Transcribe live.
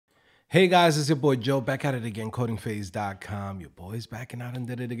Hey guys, it's your boy Joe back at it again, CodingPhase.com. Your boy's backing out and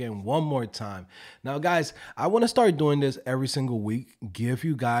did it again one more time. Now, guys, I want to start doing this every single week, give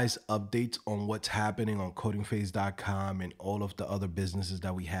you guys updates on what's happening on CodingPhase.com and all of the other businesses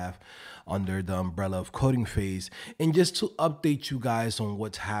that we have under the umbrella of CodingPhase, and just to update you guys on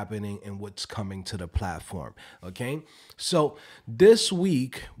what's happening and what's coming to the platform. Okay, so this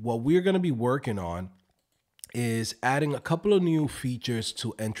week, what we're going to be working on is adding a couple of new features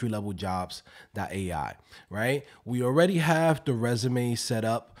to entry-level jobs.ai, right? We already have the resume set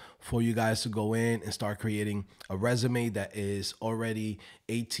up for you guys to go in and start creating a resume that is already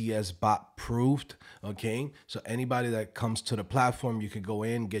ATS bot proofed, okay? So anybody that comes to the platform, you can go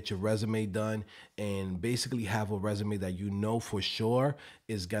in, get your resume done, and basically have a resume that you know for sure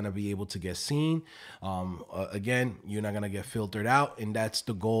is gonna be able to get seen. Again, you're not gonna get filtered out, and that's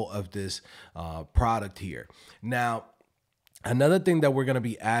the goal of this product here. Now, another thing that we're going to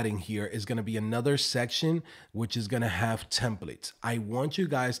be adding here is going to be another section, which is going to have templates. I want you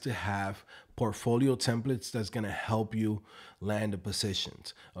guys to have portfolio templates that's going to help you land the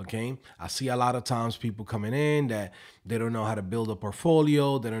positions. Okay. I see a lot of times people coming in that they don't know how to build a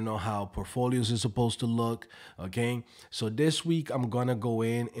portfolio. They don't know how portfolios are supposed to look. Okay. So this week I'm going to go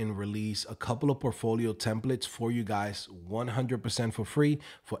in and release a couple of portfolio templates for you guys 100% for free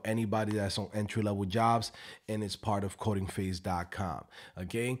for anybody that's on entry level jobs, and it's part of codingphase.com.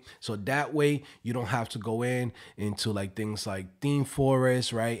 Okay. So that way you don't have to go into like things like theme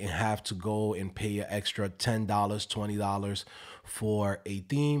forest, right? And have to go and pay an extra $10, $20 for a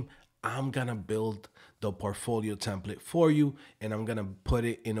theme. I'm gonna build the portfolio template for you, and I'm gonna put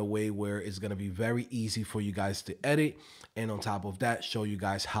it in a way where it's gonna be very easy for you guys to edit, and on top of that, show you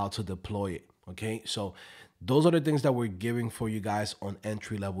guys how to deploy it. Okay, so those are the things that we're giving for you guys on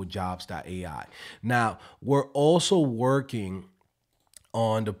entry-level jobs.ai. Now, we're also working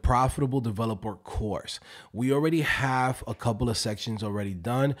on the profitable developer course. We already have a couple of sections already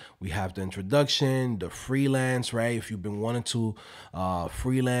done. We have the introduction, the freelance, right? If you've been wanting to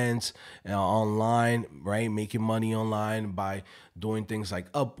freelance online, right? Making money online by doing things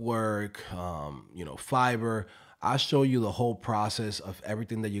like Upwork, Fiverr. I'll show you the whole process of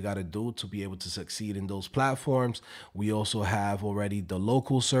everything that you got to do to be able to succeed in those platforms. We also have already the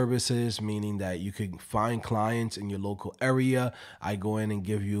local services, meaning that you can find clients in your local area. I go in and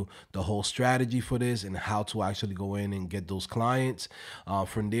give you the whole strategy for this and how to actually go in and get those clients.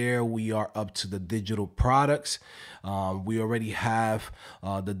 From there, we are up to the digital products. We already have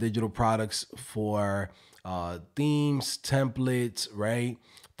the digital products for themes, templates, right?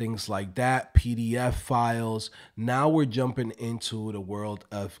 Things like that, PDF files. Now we're jumping into the world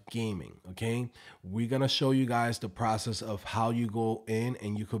of gaming, okay? We're gonna show you guys the process of how you go in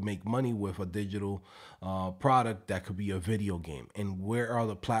and you could make money with a digital product that could be a video game, and where are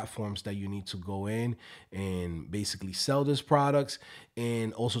the platforms that you need to go in and basically sell these products,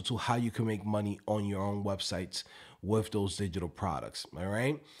 and also to how you can make money on your own websites with those digital products. All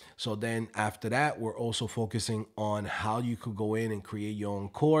right. So then after that, we're also focusing on how you could go in and create your own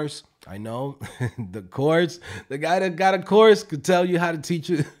course. I know the guy that got a course could tell you how to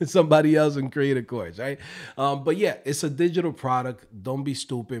teach somebody else and create a course, right? But yeah, it's a digital product. Don't be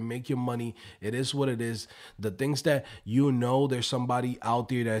stupid. Make your money. It is what it is. The things that there's somebody out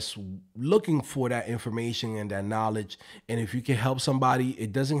there that's looking for that information and that knowledge. And if you can help somebody,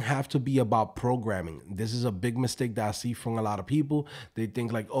 it doesn't have to be about programming. This is a big mistake that I see from a lot of people. They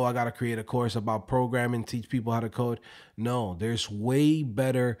think like, oh, I got to create a course about programming, teach people how to code. No, there's way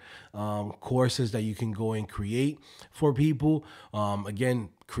better courses that you can go and create for people. Again,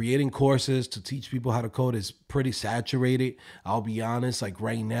 creating courses to teach people how to code is pretty saturated. I'll be honest, like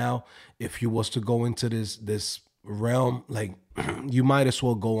right now, if you was to go into this realm, like you might as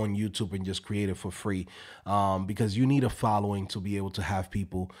well go on YouTube and just create it for free, because you need a following to be able to have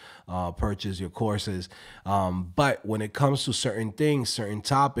people purchase your courses. But when it comes to certain things, certain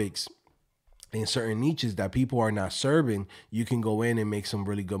topics, in certain niches that people are not serving, you can go in and make some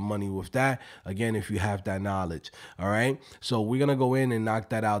really good money with that. Again, if you have that knowledge. All right. So we're going to go in and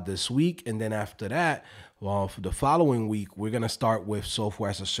knock that out this week. And then after that, well, for the following week, we're going to start with software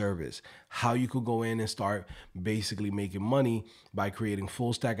as a service, how you could go in and start basically making money by creating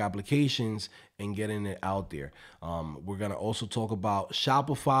full stack applications and getting it out there. We're going to also talk about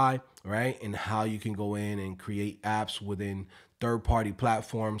Shopify, right? And how you can go in and create apps within third-party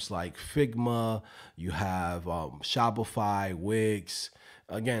platforms like Figma. You have Shopify, Wix.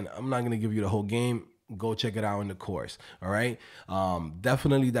 Again, I'm not going to give you the whole game. Go check it out in the course. All right.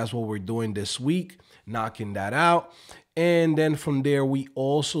 Definitely that's what we're doing this week, knocking that out. And then from there, we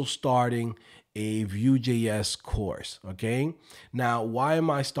also starting a Vue.js course. Okay. Now, why am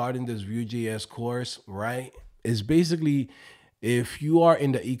I starting this Vue.js course? Right. It's basically, if you are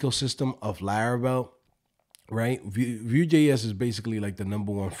in the ecosystem of Laravel, right? Vue.js is basically like the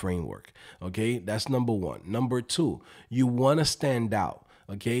number one framework. Okay, that's number one. Number two, you want to stand out.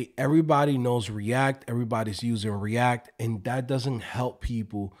 Okay, everybody knows React, everybody's using React, and that doesn't help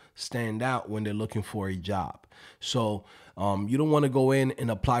people stand out when they're looking for a job. So you don't want to go in and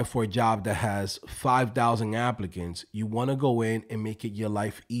apply for a job that has 5,000 applicants. You want to go in and make it your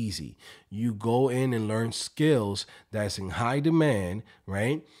life easy. You go in and learn skills that's in high demand,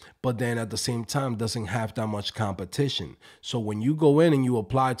 right? But then at the same time doesn't have that much competition. So when you go in and you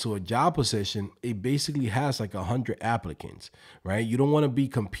apply to a job position, it basically has like 100 applicants, right? You don't want to be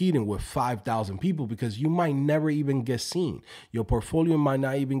competing with 5,000 people because you might never even get seen. Your portfolio might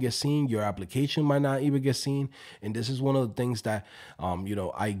not even get seen. Your application might not even get seen. And this is one of the things that,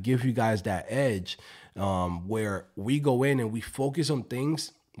 I give you guys that edge where we go in and we focus on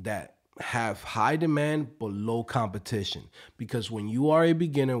things that have high demand but low competition. Because when you are a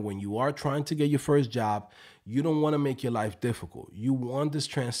beginner, when you are trying to get your first job, you don't want to make your life difficult. You want this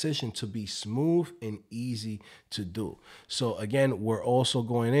transition to be smooth and easy to do. So again, we're also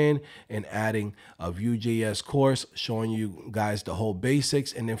going in and adding a Vue.js course, showing you guys the whole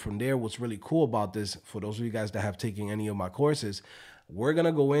basics. And then from there, what's really cool about this, for those of you guys that have taken any of my courses, we're going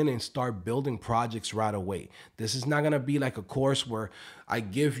to go in and start building projects right away. This is not going to be like a course where I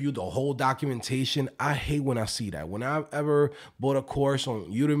give you the whole documentation. I hate when I see that. When I've ever bought a course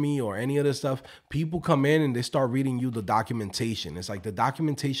on Udemy or any other stuff, people come in and they start reading you the documentation. It's like the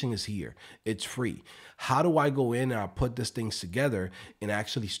documentation is here. It's free. How do I go in and I put these things together and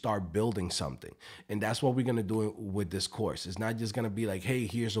actually start building something? And that's what we're going to do with this course. It's not just going to be like, hey,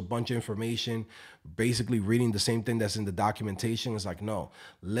 here's a bunch of information, basically reading the same thing that's in the documentation. It's like, no,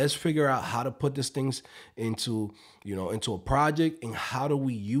 let's figure out how to put these things into a project and how do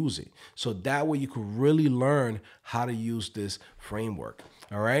we use it. So that way you could really learn how to use this framework.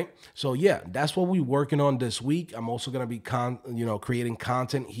 All right. So yeah, that's what we're working on this week. I'm also going to be creating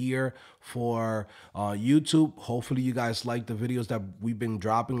content here for YouTube. Hopefully you guys like the videos that we've been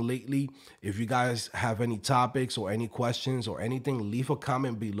dropping lately. If you guys have any topics or any questions or anything, leave a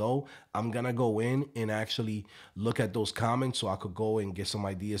comment below. I'm going to go in and actually look at those comments so I could go and get some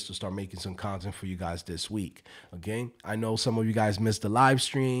ideas to start making some content for you guys this week. Okay. I know some of you guys missed the live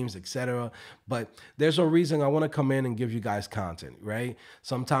streams, etc. But there's a reason I want to come in and give you guys content, right?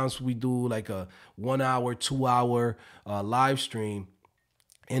 Sometimes we do like a 1 hour, 2 hour live stream.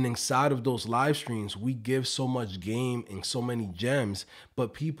 And inside of those live streams, we give so much game and so many gems,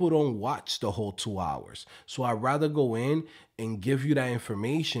 but people don't watch the whole 2 hours. So I'd rather go in and give you that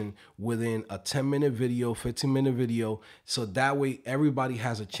information within a 10-minute video, 15-minute video. So that way everybody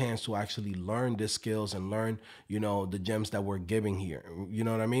has a chance to actually learn the skills and learn, the gems that we're giving here. You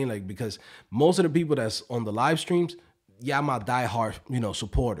know what I mean? Like, because most of the people that's on the live streams, yeah, I'm a diehard,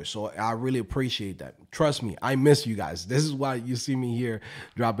 supporter. So I really appreciate that. Trust me, I miss you guys. This is why you see me here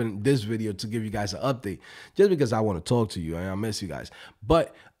dropping this video, to give you guys an update, just because I want to talk to you and I miss you guys.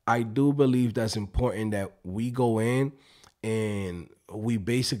 But I do believe that's important that we go in and we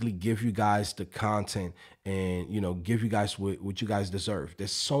basically give you guys the content and, give you guys what you guys deserve.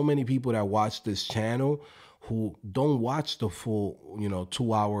 There's so many people that watch this channel who don't watch the full,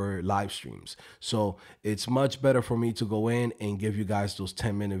 2 hour live streams. So it's much better for me to go in and give you guys those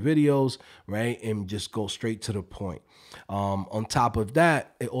 10-minute videos, right? And just go straight to the point. On top of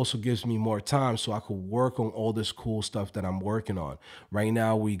that, it also gives me more time so I could work on all this cool stuff that I'm working on. Right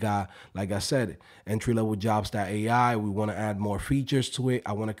now, we got, like I said, entry-level jobs.ai. We want to add more features to it.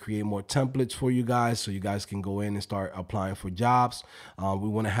 I want to create more templates for you guys so you guys can go in and start applying for jobs. We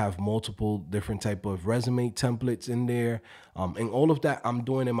want to have multiple different type of resume templates in there. And all of that I'm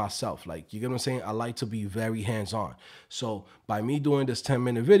doing it myself. Like, you get what I'm saying? I like to be very hands-on. So by me doing this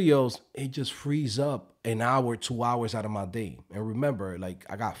 10-minute videos, it just frees up an hour, 2 hours out of my day. And remember, like,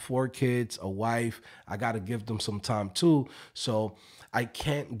 I got 4 kids, a wife. I got to give them some time too. So I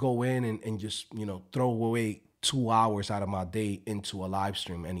can't go in and just, throw away 2 hours out of my day into a live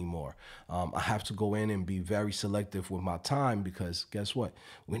stream anymore. I have to go in and be very selective with my time, because guess what?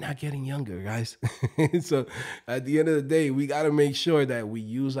 We're not getting younger, guys. So at the end of the day, we got to make sure that we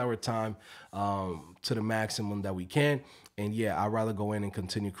use our time to the maximum that we can. And yeah, I'd rather go in and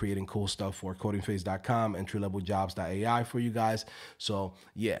continue creating cool stuff for CodingPhase.com, entry-level-jobs.ai for you guys. So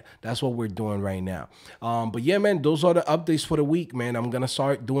yeah, that's what we're doing right now. But yeah, man, those are the updates for the week, man. I'm going to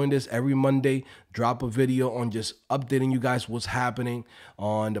start doing this every Monday, drop a video on just updating you guys what's happening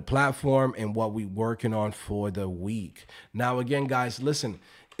on the platform and what we're working on for the week. Now, again, guys, listen,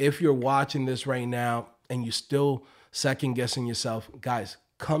 If you're watching this right now and you're still second guessing yourself, guys,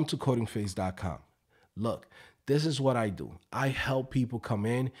 come to codingphase.com. Look, this is what I do. I help people come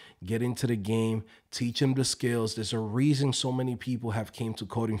in, get into the game, teach them the skills. There's a reason so many people have came to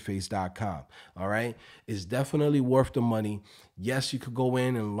codingphase.com. All right. It's definitely worth the money. Yes, you could go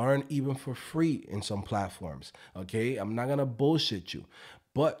in and learn even for free in some platforms. Okay. I'm not going to bullshit you.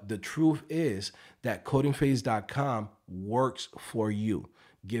 But the truth is that codingphase.com works for you.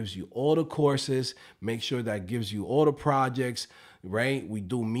 Gives you all the courses, make sure that gives you all the projects, right? We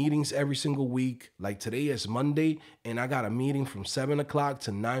do meetings every single week. Like today is Monday, and I got a meeting from 7 o'clock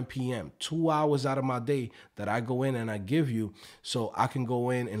to 9 p.m. 2 hours out of my day that I go in and I give you so I can go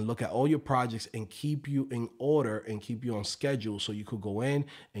in and look at all your projects and keep you in order and keep you on schedule so you could go in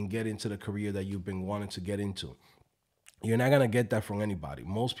and get into the career that you've been wanting to get into. You're not going to get that from anybody.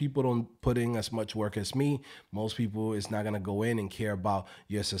 Most people don't put in as much work as me. Most people is not going to go in and care about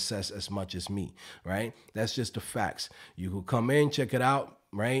your success as much as me, right? That's just the facts. You could come in, check it out,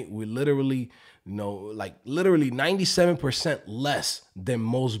 right? We literally, like literally 97% less than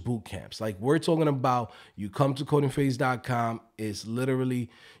most boot camps. Like we're talking about, you come to codingphase.com, it's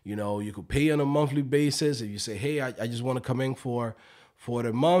literally, you could pay on a monthly basis. If you say, hey, I just want to come in for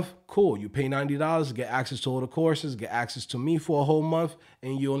the month, cool. You pay $90, get access to all the courses, get access to me for a whole month,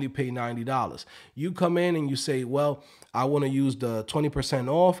 and you only pay $90. You come in and you say, well, I want to use the 20%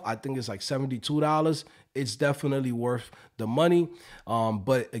 off. I think it's like $72. It's definitely worth the money.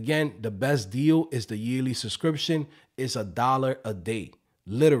 But again, the best deal is the yearly subscription. It's $1 a day.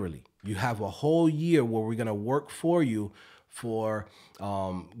 Literally, you have a whole year where we're going to work for you for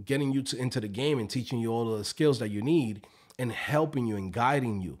getting you into the game and teaching you all the skills that you need and helping you and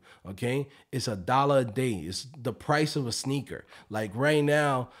guiding you. Okay. It's $1 a day. It's the price of a sneaker. Like right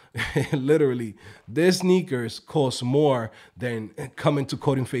now, literally, this sneakers cost more than coming to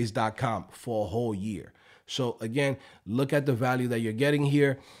codingphase.com for a whole year. So again, look at the value that you're getting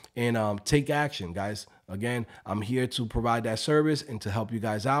here and take action, guys. Again, I'm here to provide that service and to help you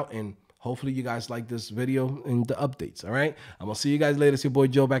guys out, and hopefully you guys like this video and the updates, all right? I'm going to see you guys later. It's your boy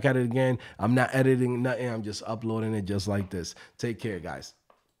Joe back at it again. I'm not editing nothing. I'm just uploading it just like this. Take care, guys.